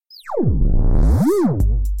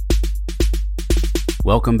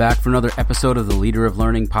Welcome back for another episode of the Leader of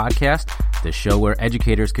Learning podcast, the show where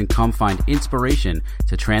educators can come find inspiration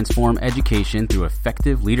to transform education through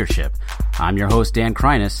effective leadership. I'm your host, Dan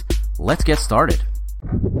Krynas. Let's get started.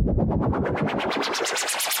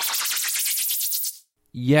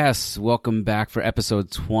 Yes, welcome back for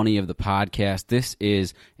episode 20 of the podcast. This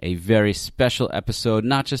is a very special episode,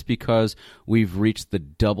 not just because we've reached the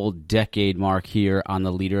double-decade mark here on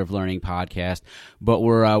the Leader of Learning podcast, but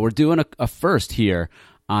we're doing a first here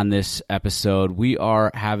on this episode. We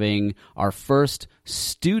are having our first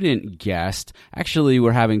student guest. Actually,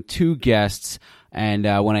 we're having two guests, and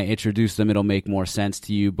when I introduce them, it'll make more sense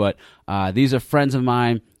to you. But these are friends of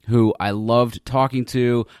mine who I loved talking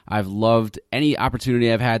to. I've loved any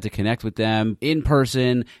opportunity I've had to connect with them in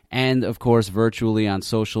person and, of course, virtually on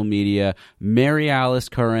social media. Marialice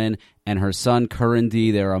Curran and her son, Curran D.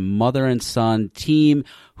 They're a mother and son team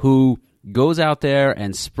who goes out there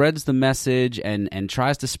and spreads the message and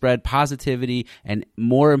tries to spread positivity and,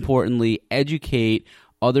 more importantly, educate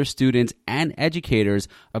other students and educators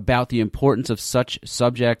about the importance of such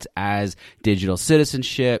subjects as digital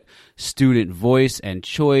citizenship, student voice and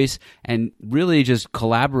choice, and really just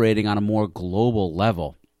collaborating on a more global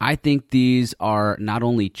level. I think these are not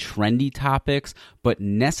only trendy topics, but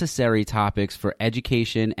necessary topics for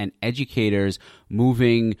education and educators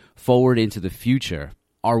moving forward into the future.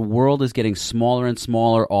 Our world is getting smaller and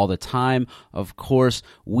smaller all the time. Of course,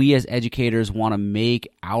 we as educators want to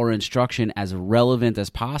make our instruction as relevant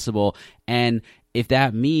as possible. And if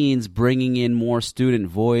that means bringing in more student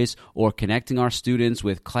voice or connecting our students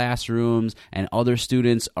with classrooms and other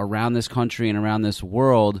students around this country and around this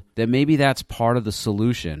world, then maybe that's part of the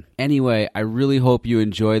solution. Anyway, I really hope you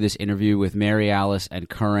enjoy this interview with Marialice and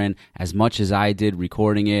Curran as much as I did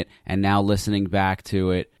recording it and now listening back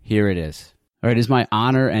to it. Here it is. All right, it is my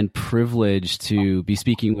honor and privilege to be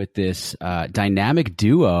speaking with this dynamic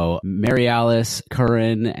duo, Marialice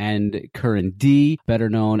Curran and Curran D, better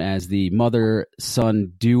known as the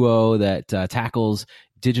mother-son duo that tackles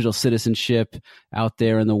digital citizenship out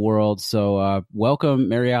there in the world. So welcome,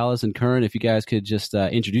 Marialice and Curran. If you guys could just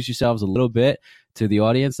introduce yourselves a little bit to the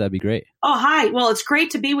audience, that'd be great. Oh, hi. Well, it's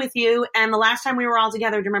great to be with you. And the last time we were all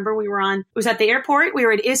together, do you remember it was at the airport? We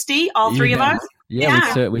were at ISTE, all three of us.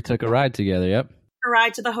 Yeah. We took a ride together. Yep. A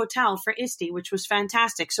ride to the hotel for ISTE, which was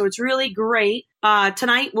fantastic. So it's really great.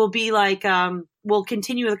 Tonight will be like, we'll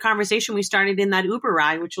continue the conversation we started in that Uber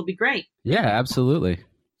ride, which will be great. Yeah, absolutely.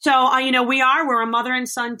 So, we're a mother and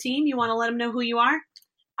son team. You want to let them know who you are?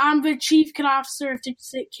 I'm the Chief Kid Officer of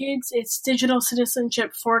Kids. It's digital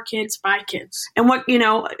citizenship for kids by kids. And what,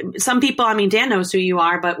 some people, Dan knows who you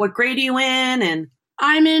are, but what grade are you in? And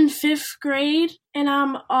I'm in 5th grade and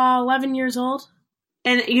I'm 11 years old.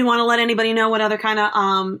 And you want to let anybody know what other kind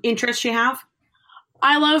of interests you have?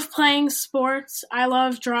 I love playing sports. I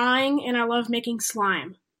love drawing and I love making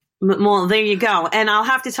slime. Well, there you go. And I'll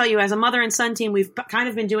have to tell you, as a mother and son team, we've kind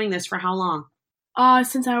of been doing this for how long?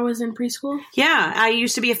 Since I was in preschool. Yeah, I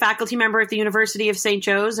used to be a faculty member at the University of St.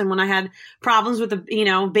 Joe's, and when I had problems with the,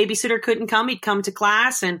 babysitter couldn't come, he'd come to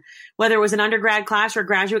class, and whether it was an undergrad class or a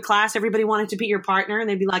graduate class, everybody wanted to be your partner, and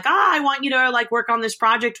they'd be like, I want you to work on this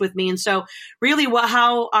project with me. And so really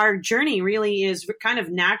how our journey really is kind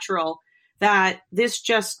of natural, that this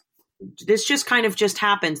just kind of just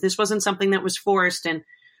happened. This wasn't something that was forced. And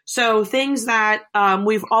so things that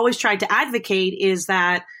we've always tried to advocate is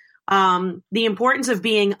that the importance of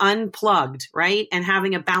being unplugged, right? And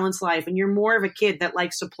having a balanced life. And you're more of a kid that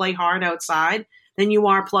likes to play hard outside than you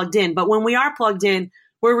are plugged in. But when we are plugged in,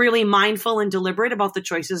 we're really mindful and deliberate about the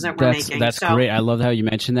choices that we're making. That's great. I love how you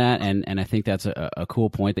mentioned that. And I think that's a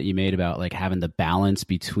cool point that you made about having the balance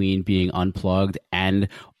between being unplugged and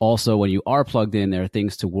also when you are plugged in, there are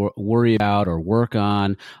things to worry about or work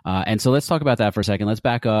on. And so let's talk about that for a second. Let's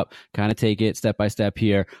back up, kind of take it step by step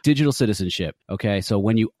here. Digital citizenship. Okay. So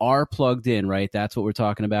when you are plugged in, right, that's what we're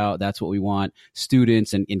talking about. That's what we want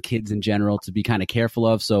students and kids in general to be kind of careful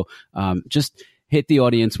of. So just hit the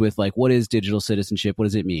audience with what is digital citizenship? What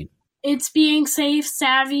does it mean? It's being safe,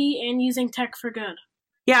 savvy, and using tech for good.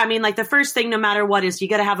 Yeah, the first thing, no matter what, is you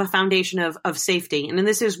got to have a foundation of safety. And then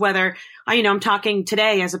this is whether, I'm talking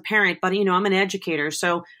today as a parent, but, I'm an educator.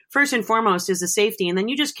 So first and foremost is the safety. And then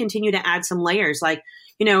you just continue to add some layers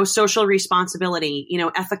social responsibility,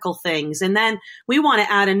 ethical things. And then we want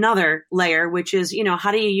to add another layer, which is,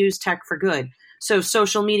 how do you use tech for good? So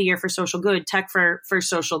social media for social good, tech for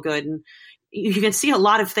social good. And you can see a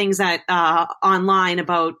lot of things that online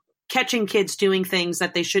about catching kids doing things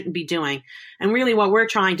that they shouldn't be doing. And really what we're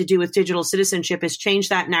trying to do with digital citizenship is change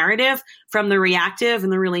that narrative from the reactive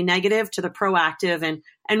and the really negative to the proactive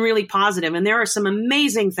and really positive. And there are some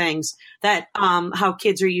amazing things that, how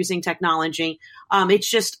kids are using technology. It's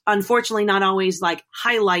just unfortunately not always like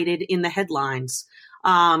highlighted in the headlines.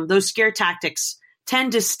 Those scare tactics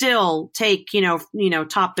tend to still take,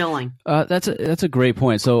 top billing. That's a great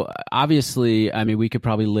point. So obviously, I mean, we could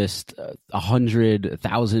probably list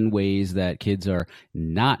 100,000 ways that kids are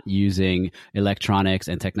not using electronics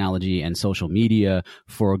and technology and social media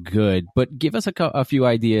for good. But give us a few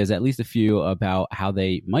ideas, at least a few, about how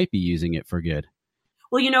they might be using it for good.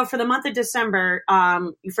 Well, for the month of December,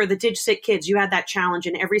 for the DigCit Kids, you had that challenge,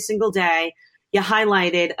 and every single day you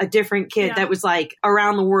highlighted a different kid that was like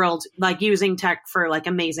around the world, like using tech for like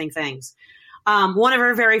amazing things. One of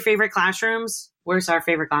our very favorite classrooms. Where's our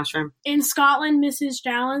favorite classroom? In Scotland, Mrs.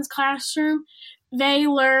 Jallin's classroom, they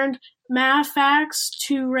learned math facts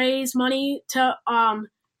to raise money to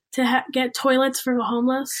get toilets for the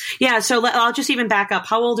homeless. Yeah. So I'll just even back up.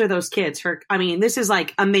 How old are those kids? This is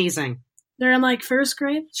like amazing. They're in like first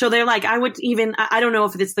grade. So they're like, I don't know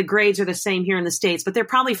if it's the grades are the same here in the States, but they're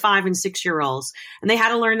probably 5 and 6 year olds, and they had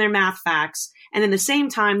to learn their math facts. And in the same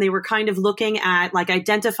time, they were kind of looking at like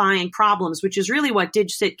identifying problems, which is really what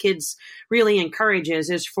DigCit Kids really encourages,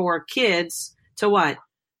 is for kids to what?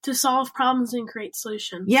 To solve problems and create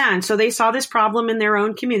solutions. Yeah. And so they saw this problem in their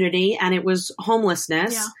own community, and it was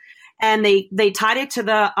homelessness. Yeah. And they tied it to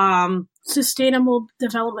the Sustainable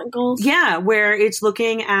Development Goals. Yeah, where it's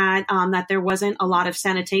looking at that there wasn't a lot of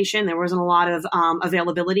sanitation, there wasn't a lot of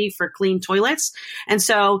availability for clean toilets. And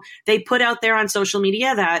so they put out there on social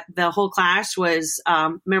media that the whole class was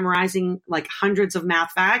memorizing like hundreds of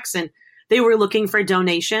math facts, and they were looking for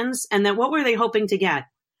donations. And then what were they hoping to get?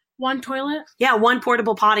 One toilet? Yeah, one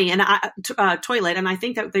portable potty and toilet. And I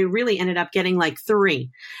think that they really ended up getting like 3.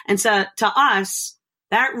 And so to us,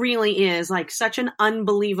 that really is like such an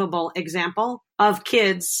unbelievable example of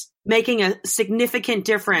kids making a significant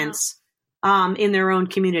difference in their own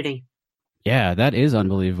community. Yeah, that is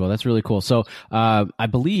unbelievable. That's really cool. So I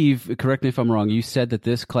believe, correct me if I'm wrong, you said that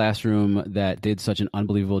this classroom that did such an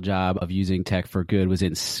unbelievable job of using tech for good was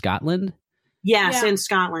in Scotland? Yes, in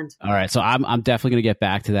Scotland. All right. So I'm definitely going to get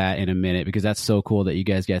back to that in a minute, because that's so cool that you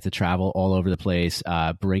guys get to travel all over the place,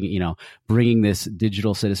 bringing this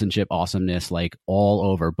digital citizenship awesomeness like all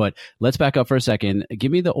over. But let's back up for a second.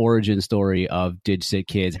 Give me the origin story of DigCit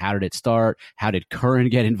Kids. How did it start? How did Curran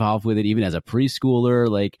get involved with it, even as a preschooler?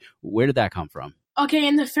 Like, where did that come from? Okay,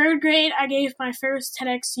 in the 3rd grade, I gave my first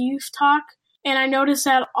TEDx youth talk, and I noticed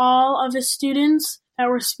that all of the students that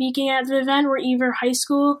were speaking at the event were either high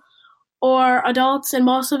school or adults, and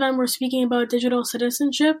most of them were speaking about digital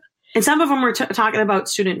citizenship. And some of them were talking about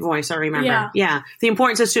student voice, I remember. Yeah. The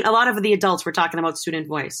importance of a lot of the adults were talking about student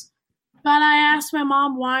voice. But I asked my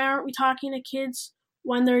mom, why aren't we talking to kids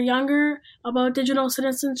when they're younger about digital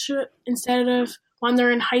citizenship instead of when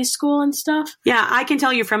they're in high school and stuff? Yeah, I can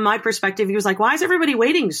tell you from my perspective, he was like, why is everybody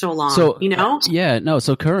waiting so long? So,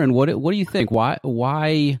 So Curran, what do you think? Why,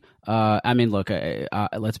 look,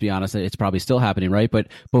 let's be honest, it's probably still happening, right? But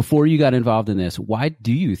before you got involved in this, why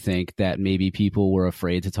do you think that maybe people were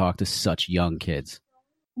afraid to talk to such young kids?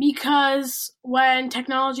 Because when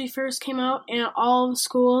technology first came out and all the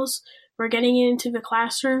schools were getting into the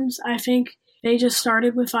classrooms, I think they just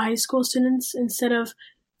started with the high school students instead of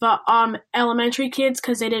the elementary kids,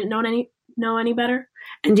 because they didn't know any better.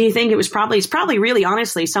 And do you think it's probably really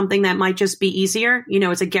honestly something that might just be easier?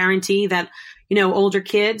 It's a guarantee that, older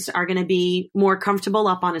kids are going to be more comfortable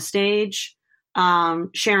up on a stage,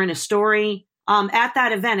 sharing a story. At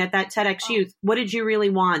that event, at that TEDx Youth, what did you really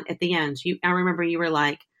want at the end? I remember you were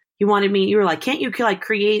like, can't you like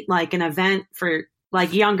create like an event for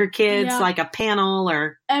like younger kids, like a panel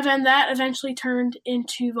or... And then that eventually turned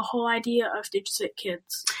into the whole idea of DigCit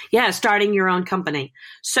Kids. Yeah, starting your own company.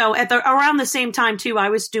 So around the same time too, I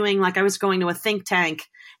was going to a think tank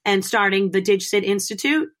and starting the DigCit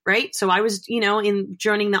Institute, right? So I was, in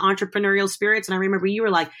joining the entrepreneurial spirits. And I remember you were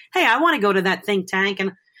like, hey, I want to go to that think tank.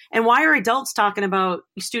 And why are adults talking about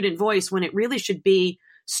student voice when it really should be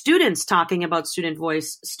students talking about student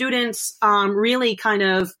voice? Students really kind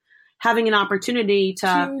of having an opportunity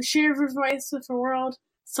to share their voice with the world,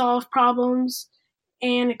 solve problems,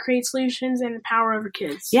 and create solutions and empower other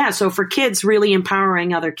kids. Yeah, so for kids, really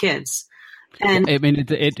empowering other kids. And I mean,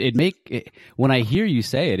 when I hear you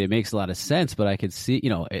say it, it makes a lot of sense. But I could see,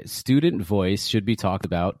 student voice should be talked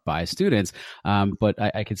about by students. But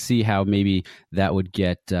I could see how maybe that would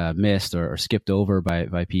get missed or skipped over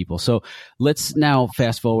by people. So let's now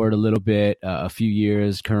fast forward a little bit, a few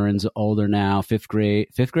years. Curran's older now, fifth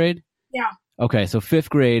grade. Yeah. Okay, so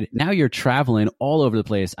fifth grade, now you're traveling all over the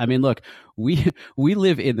place. I mean, look, we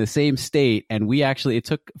live in the same state, and it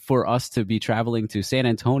took for us to be traveling to San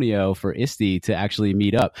Antonio for ISTE to actually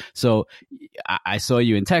meet up. So I saw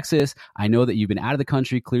you in Texas. I know that you've been out of the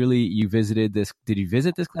country. Clearly, you visited this. Did you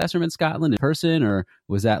visit this classroom in Scotland in person, or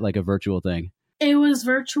was that like a virtual thing? It was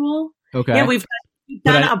virtual. Okay. Yeah, we've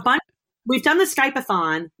done a bunch. We've done the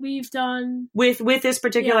Skype-a-thon. We've done with this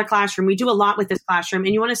particular classroom. We do a lot with this classroom.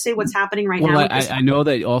 And you want to say what's happening right now? I know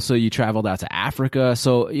that also you traveled out to Africa.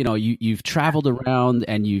 So, you've traveled around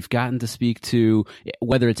and you've gotten to speak to,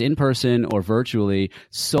 whether it's in person or virtually,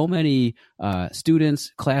 so many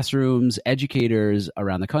students, classrooms, educators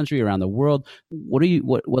around the country, around the world.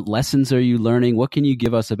 What lessons are you learning? What can you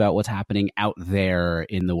give us about what's happening out there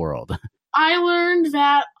in the world? I learned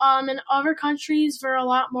that in other countries they're a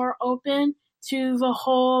lot more open to the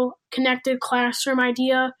whole connected classroom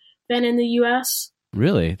idea than in the U.S.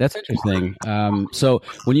 Really? That's interesting. So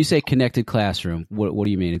when you say connected classroom, what do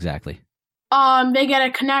you mean exactly? They get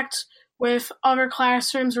to connect with other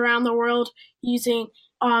classrooms around the world using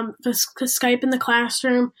the Skype in the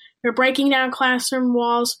classroom. They're breaking down classroom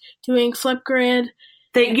walls, doing Flipgrid.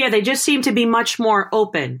 They just seem to be much more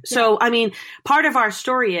open. Yeah. So, I mean, part of our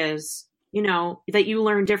story is, that you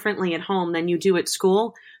learn differently at home than you do at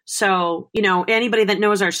school. So, anybody that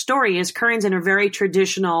knows our story is Curran's in a very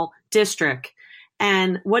traditional district.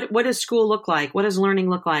 And what does school look like? What does learning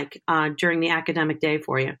look like during the academic day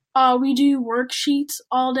for you? We do worksheets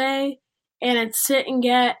all day, and it's sit and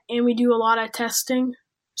get, and we do a lot of testing.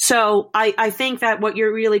 So I think that what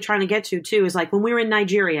you're really trying to get to, too, is like when we were in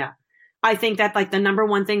Nigeria, I think that like the number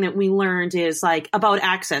one thing that we learned is like about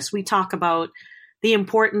access. We talk about the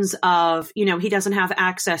importance of, he doesn't have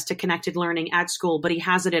access to connected learning at school, but he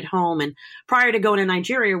has it at home. And prior to going to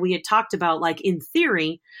Nigeria, we had talked about, like, in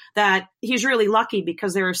theory, that he's really lucky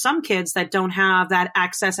because there are some kids that don't have that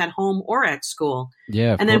access at home or at school.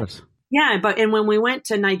 Yeah, of course. And when we went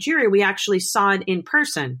to Nigeria, we actually saw it in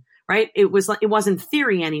person, right? It wasn't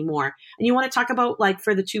theory anymore. And you want to talk about, like,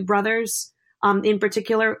 for the two brothers, in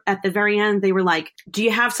particular, at the very end, they were like, do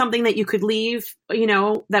you have something that you could leave,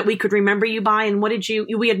 that we could remember you by? And what did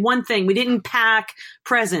we had one thing. We didn't pack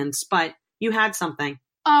presents, but you had something.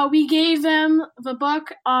 We gave them the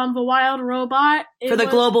book, The Wild Robot. For the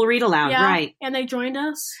Global Read Aloud, yeah, right. And they joined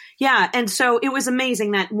us. Yeah, and so it was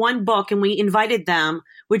amazing that one book, and we invited them,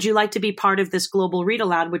 would you like to be part of this Global Read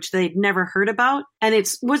Aloud, which they'd never heard about? And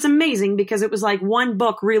it was amazing because it was like one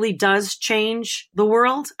book really does change the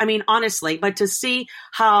world. I mean, honestly, but to see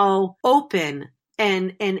how open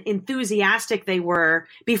and enthusiastic they were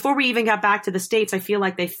before we even got back to the States. I feel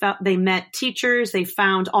like they met teachers, they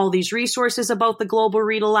found all these resources about the Global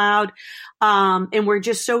Read Aloud, and we're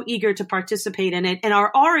just so eager to participate in it and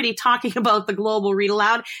are already talking about the Global Read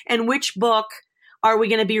Aloud and which book are we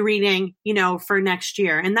going to be reading, for next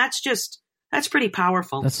year. And that's pretty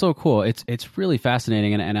powerful. That's so cool. It's really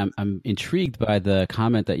fascinating. And I'm intrigued by the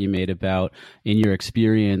comment that you made about in your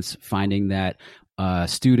experience finding that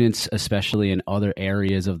students, especially in other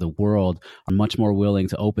areas of the world, are much more willing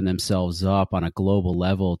to open themselves up on a global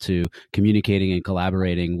level to communicating and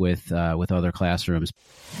collaborating with other classrooms.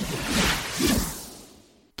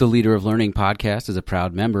 The Leader of Learning podcast is a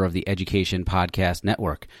proud member of the Education Podcast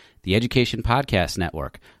Network. The Education Podcast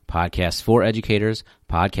Network, podcasts for educators,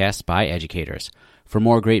 podcasts by educators. For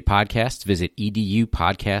more great podcasts, visit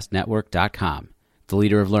edupodcastnetwork.com. The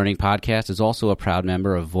Leader of Learning podcast is also a proud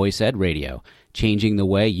member of Voice Ed Radio, changing the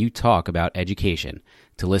way you talk about education.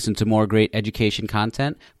 To listen to more great education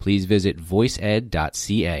content, please visit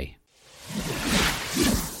voiceed.ca.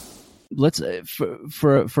 Let's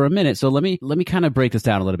for a minute. So let me kind of break this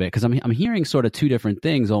down a little bit because I'm hearing sort of two different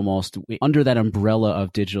things almost under that umbrella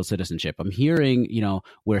of digital citizenship. I'm hearing,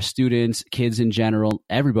 where students, kids in general,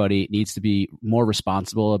 everybody needs to be more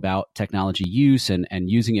responsible about technology use and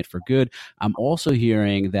using it for good. I'm also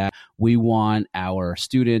hearing that we want our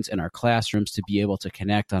students and our classrooms to be able to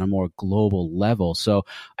connect on a more global level. So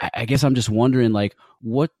I guess I'm just wondering, like,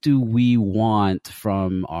 what do we want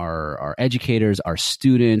from our educators, our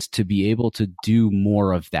students, to be able to do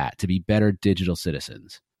more of that, to be better digital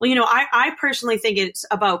citizens? Well, I personally think it's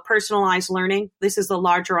about personalized learning. This is the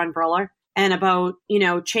larger umbrella, and about,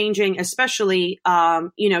 changing, especially, how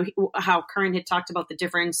Curran had talked about the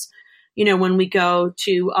difference, when we go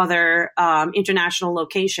to other international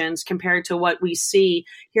locations compared to what we see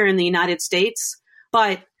here in the United States.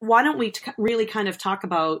 But why don't we really kind of talk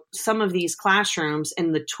about some of these classrooms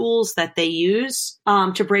and the tools that they use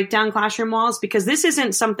to break down classroom walls? Because this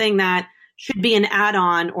isn't something that should be an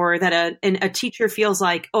add-on, or that a teacher feels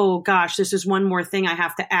like, oh gosh, this is one more thing I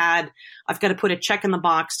have to add. I've got to put a check in the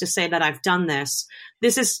box to say that I've done this.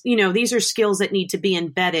 This is, these are skills that need to be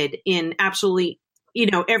embedded in absolutely,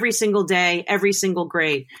 every single day, every single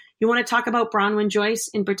grade. You want to talk about Bronwyn Joyce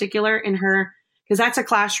in particular in her, because that's a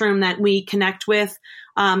classroom that we connect with.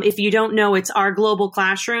 If you don't know, it's our global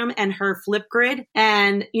classroom and her Flipgrid.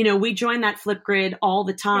 And, we join that Flipgrid all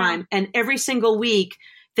the time. Yeah. And every single week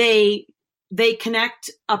they connect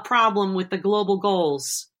a problem with the global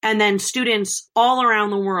goals. And then students all around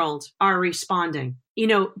the world are responding.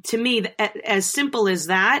 To me, as simple as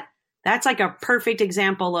that, that's like a perfect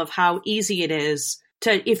example of how easy it is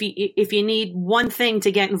to, if you need one thing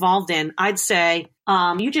to get involved in. I'd say,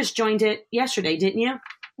 you just joined it yesterday, didn't you?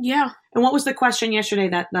 Yeah. And what was the question yesterday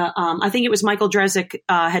that I think it was Michael Drezick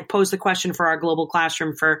had posed the question for our global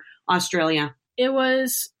classroom for Australia? It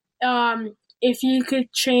was, if you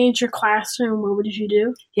could change your classroom, what would you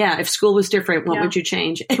do? Yeah. If school was different, what would you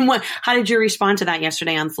change? And how did you respond to that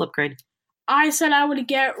yesterday on Flipgrid? I said I would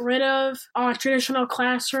get rid of traditional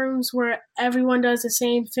classrooms where everyone does the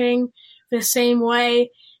same thing the same way,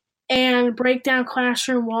 and break down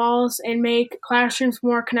classroom walls and make classrooms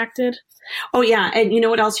more connected. Oh, yeah. And you know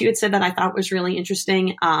what else you had said that I thought was really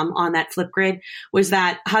interesting on that Flipgrid was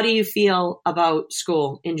that, how do you feel about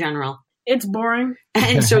school in general? It's boring.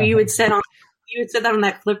 And so you had said that on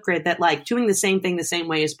that Flipgrid that like doing the same thing the same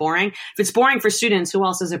way is boring. If it's boring for students, who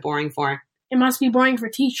else is it boring for? It must be boring for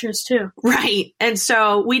teachers too. Right. And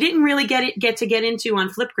so we didn't really get to get into on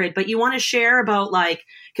Flipgrid, but you want to share about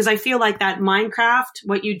because I feel like that Minecraft,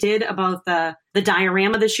 what you did about the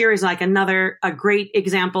diorama this year is like a great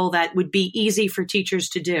example that would be easy for teachers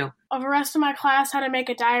to do. The rest of my class had to make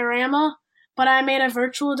a diorama, but I made a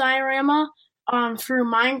virtual diorama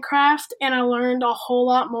through Minecraft, and I learned a whole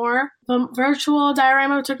lot more. The virtual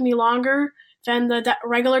diorama took me longer than the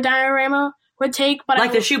regular diorama would take, but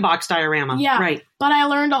the shoebox diorama. Yeah. Right. But I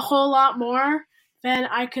learned a whole lot more than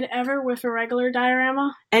I could ever with a regular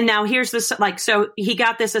diorama. And now here's this, so he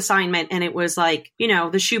got this assignment and it was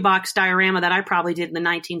the shoebox diorama that I probably did in the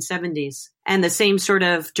 1970s and the same sort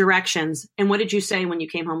of directions. And what did you say when you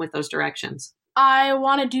came home with those directions? I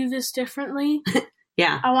want to do this differently.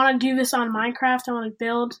 Yeah. I want to do this on Minecraft. I want to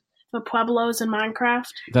build the Pueblos in Minecraft.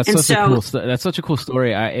 That's such a cool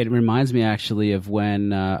story. It reminds me actually of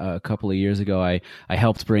when a couple of years ago I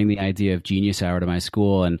helped bring the idea of Genius Hour to my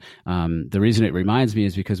school, and the reason it reminds me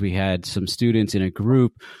is because we had some students in a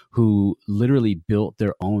group who literally built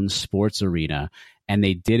their own sports arena. And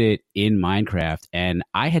they did it in Minecraft. And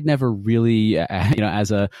I had never really,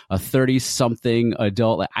 as a 30-something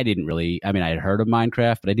adult, I had heard of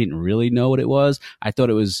Minecraft, but I didn't really know what it was. I thought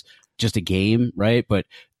it was just a game, right? But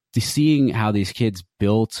seeing how these kids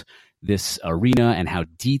built this arena and how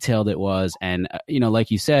detailed it was, and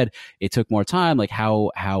like you said, it took more time, like how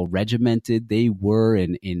regimented they were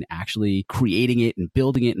in actually creating it and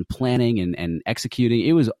building it and planning and executing.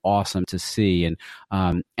 It was awesome to see, and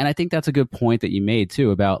I think that's a good point that you made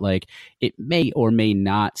too about it may or may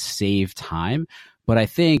not save time. But I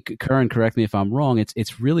think, Curran, correct me if I'm wrong,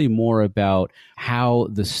 it's really more about how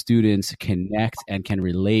the students connect and can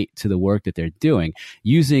relate to the work that they're doing.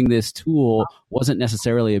 Using this tool wasn't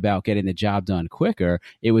necessarily about getting the job done quicker.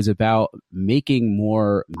 It was about making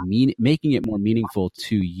it more meaningful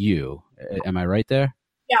to you. Am I right there?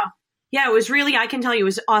 Yeah. Yeah, it was really, I can tell you, it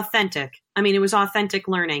was authentic. I mean, it was authentic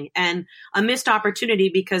learning and a missed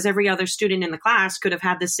opportunity because every other student in the class could have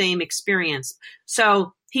had the same experience.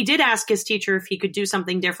 So he did ask his teacher if he could do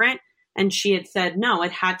something different, and she had said, no,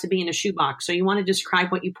 it had to be in a shoebox. So you want to describe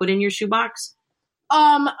what you put in your shoebox?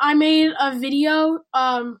 I made a video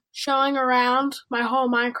showing around my whole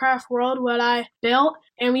Minecraft world, what I built,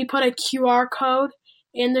 and we put a QR code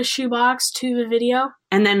in the shoebox to the video.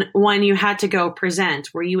 And then when you had to go present,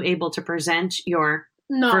 were you able to present your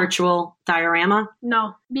virtual diorama?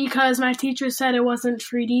 No, because my teacher said it wasn't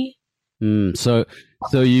 3D. So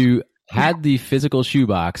you had the physical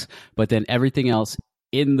shoebox, but then everything else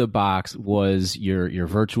in the box was your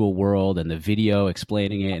virtual world and the video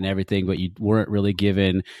explaining it and everything, but you weren't really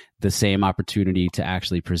given the same opportunity to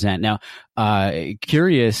actually present. Now,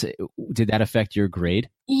 curious, did that affect your grade?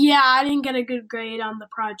 Yeah, I didn't get a good grade on the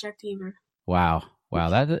project either. Wow,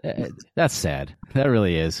 that's sad. That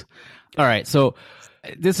really is. All right, so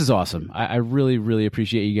this is awesome. I really, really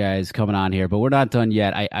appreciate you guys coming on here, but we're not done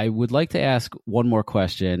yet. I would like to ask one more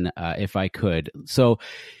question, if I could. So,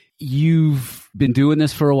 you've been doing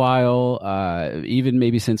this for a while, even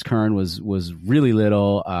maybe since Curran was really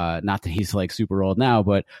little. Not that he's like super old now,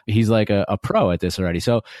 but he's like a pro at this already.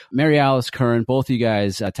 So Marialice, Curran, both of you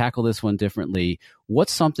guys tackle this one differently.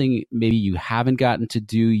 What's something maybe you haven't gotten to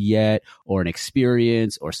do yet, or an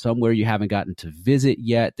experience, or somewhere you haven't gotten to visit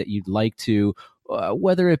yet that you'd like to?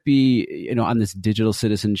 Whether it be, on this digital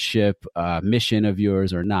citizenship mission of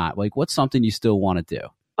yours or not, like what's something you still want to do?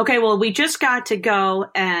 Okay, well, we just got to go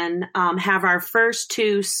and have our first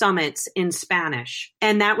 2 summits in Spanish,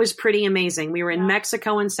 and that was pretty amazing. We were in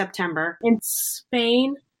Mexico in September. In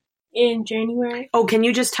Spain in January. Oh, can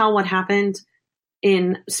you just tell what happened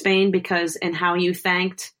in Spain and how you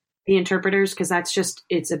thanked the interpreters? Because that's just,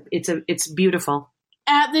 it's beautiful.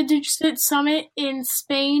 At the Digicit Summit in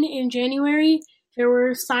Spain in January, there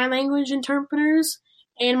were sign language interpreters,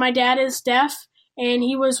 and my dad is deaf, and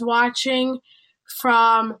he was watching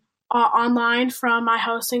from online from my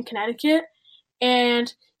house in Connecticut,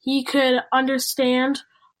 and he could understand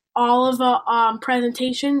all of the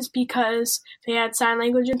presentations because they had sign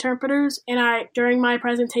language interpreters. And during my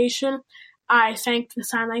presentation, I thanked the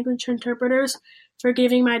sign language interpreters for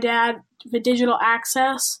giving my dad the digital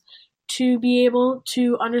access to be able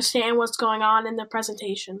to understand what's going on in the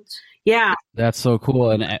presentations. Yeah, that's so cool.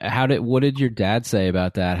 And what did your dad say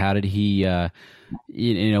about that? How did he?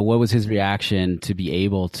 What was his reaction to be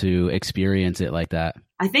able to experience it like that?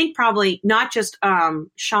 I think probably not just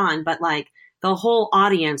Sean, but like the whole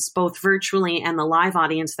audience, both virtually and the live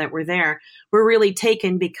audience that were there, were really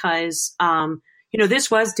taken because, this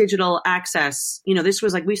was digital access. This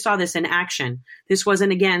was like, we saw this in action. This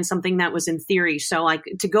wasn't, again, something that was in theory. So like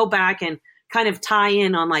to go back and kind of tie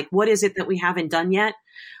in on like, what is it that we haven't done yet?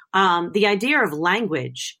 The idea of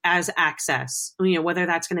language as access, whether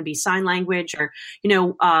that's going to be sign language or,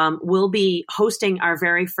 we'll be hosting our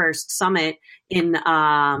very first summit in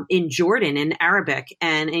Jordan in Arabic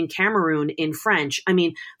and in Cameroon in French. I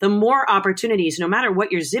mean, the more opportunities, no matter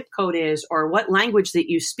what your zip code is or what language that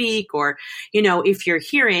you speak, or, if you're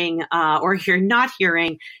hearing, or if you're not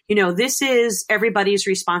hearing, this is everybody's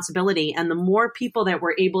responsibility. And the more people that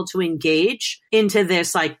we're able to engage into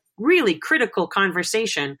this, like, really critical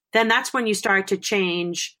conversation, then that's when you start to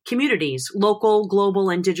change communities, local,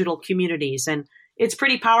 global, and digital communities. And it's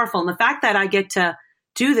pretty powerful. And the fact that I get to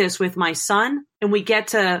do this with my son and we get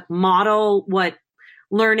to model what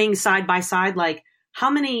learning side by side, like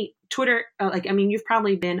how many Twitter, you've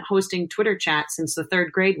probably been hosting Twitter chats since the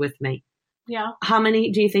 3rd grade with me. Yeah. How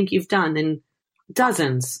many do you think you've done? And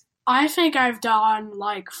dozens. I think I've done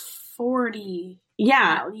like 40.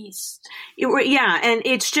 Yeah. At least. Yeah. And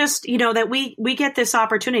it's just, that we get this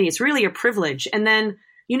opportunity. It's really a privilege. And then,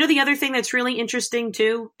 the other thing that's really interesting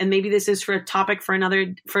too, and maybe this is for a topic for another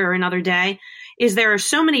day, is there are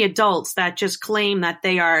so many adults that just claim that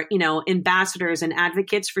they are, ambassadors and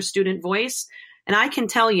advocates for student voice. And I can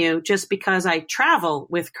tell you, just because I travel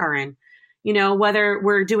with Curran, whether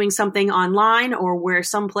we're doing something online or we're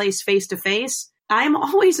someplace face to face, I'm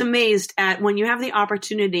always amazed at when you have the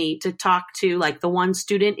opportunity to talk to like the one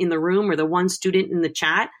student in the room or the one student in the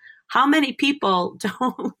chat, how many people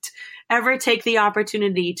don't ever take the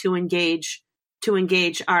opportunity to engage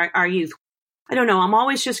our youth. I don't know. I'm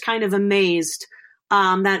always just kind of amazed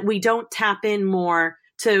that we don't tap in more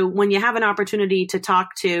to when you have an opportunity to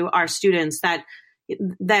talk to our students, that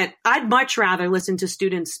I'd much rather listen to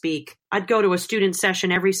students speak. I'd go to a student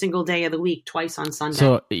session every single day of the week, twice on Sunday.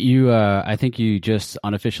 So I think you just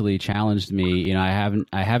unofficially challenged me. I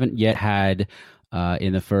haven't yet had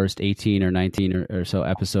in the first 18 or 19 or so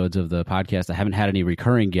episodes of the podcast, I haven't had any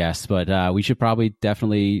recurring guests, but we should probably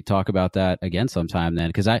definitely talk about that again sometime then.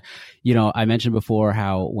 Because I mentioned before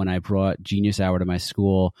how when I brought Genius Hour to my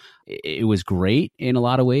school, it was great in a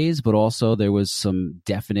lot of ways, but also there was some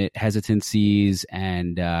definite hesitancies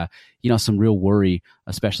and some real worry,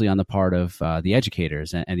 especially on the part of the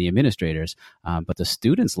educators and the administrators. But the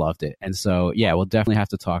students loved it, and so we'll definitely have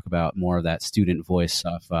to talk about more of that student voice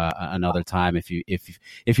stuff another time if you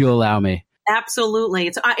allow me. Absolutely.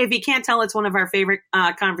 It's if you can't tell, it's one of our favorite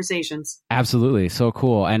conversations. Absolutely, so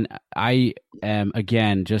cool, and I am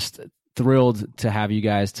again just thrilled to have you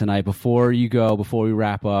guys tonight. Before we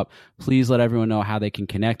wrap up, please let everyone know how they can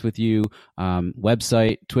connect with you,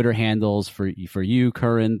 website, Twitter handles for you,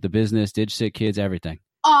 Curran, the business, Digicit Kids, everything.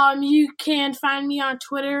 You can find me on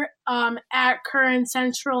Twitter at Curran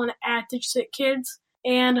Central and at Digicit Kids,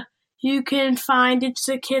 and you can find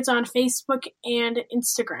Digicit Kids on Facebook and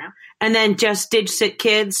Instagram. And then just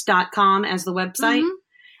digicitkids.com as the website. Mm-hmm.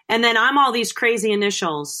 And then I'm all these crazy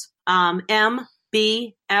initials, MBFXC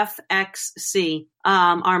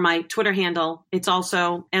are my Twitter handle. It's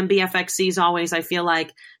also MBFXCs always. I feel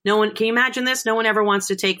like no one, can you imagine this? No one ever wants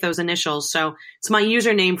to take those initials. So it's my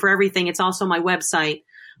username for everything. It's also my website.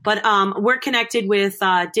 But we're connected with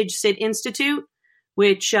DigCit Institute,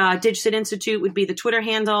 which DigCit Institute would be the Twitter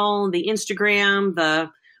handle, the Instagram, the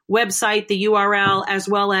website, the URL, as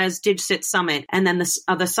well as DigCit Summit. And then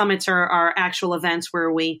the summits are our actual events where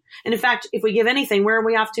and in fact, if we give anything, where are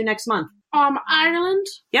we off to next month? Ireland.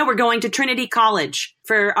 Yeah, we're going to Trinity College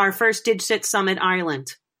for our first DigCit Summit, Ireland.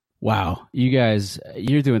 Wow. You guys,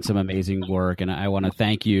 you're doing some amazing work. And I want to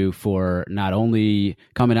thank you for not only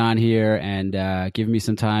coming on here and giving me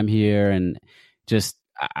some time here, and just,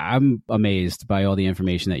 I'm amazed by all the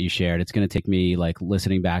information that you shared. It's going to take me like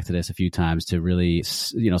listening back to this a few times to really,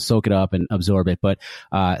 soak it up and absorb it. But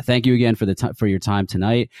thank you again for your time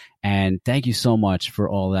tonight. And thank you so much for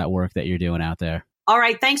all that work that you're doing out there. All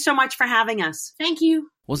right. Thanks so much for having us. Thank you.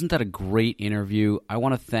 Wasn't that a great interview? I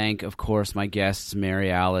want to thank, of course, my guests,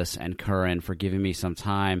 Marialice and Curran, for giving me some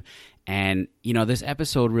time. And, this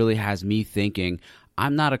episode really has me thinking.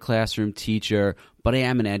 I'm not a classroom teacher, but I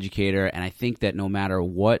am an educator. And I think that no matter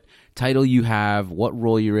what title you have, what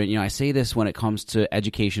role you're in, I say this when it comes to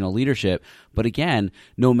educational leadership. But again,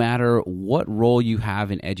 no matter what role you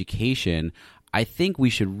have in education, I think we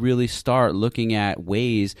should really start looking at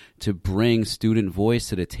ways to bring student voice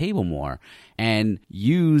to the table more and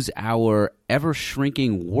use our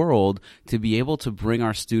ever-shrinking world to be able to bring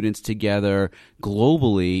our students together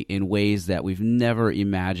globally in ways that we've never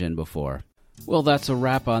imagined before. Well, that's a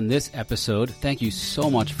wrap on this episode. Thank you so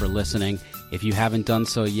much for listening. If you haven't done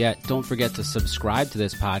so yet, don't forget to subscribe to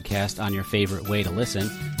this podcast on your favorite way to listen.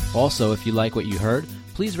 Also, if you like what you heard,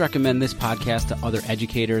 please recommend this podcast to other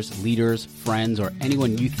educators, leaders, friends, or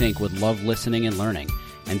anyone you think would love listening and learning.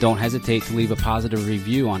 And don't hesitate to leave a positive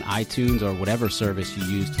review on iTunes or whatever service you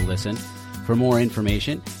use to listen. For more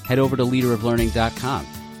information, head over to leaderoflearning.com.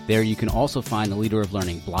 There you can also find the Leader of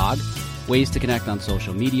Learning blog, ways to connect on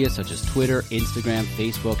social media such as Twitter, Instagram,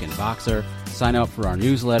 Facebook, and Voxer, sign up for our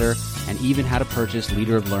newsletter, and even how to purchase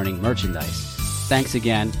Leader of Learning merchandise. Thanks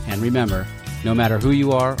again, and remember, no matter who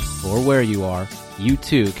you are or where you are, you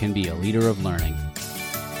too can be a leader of learning.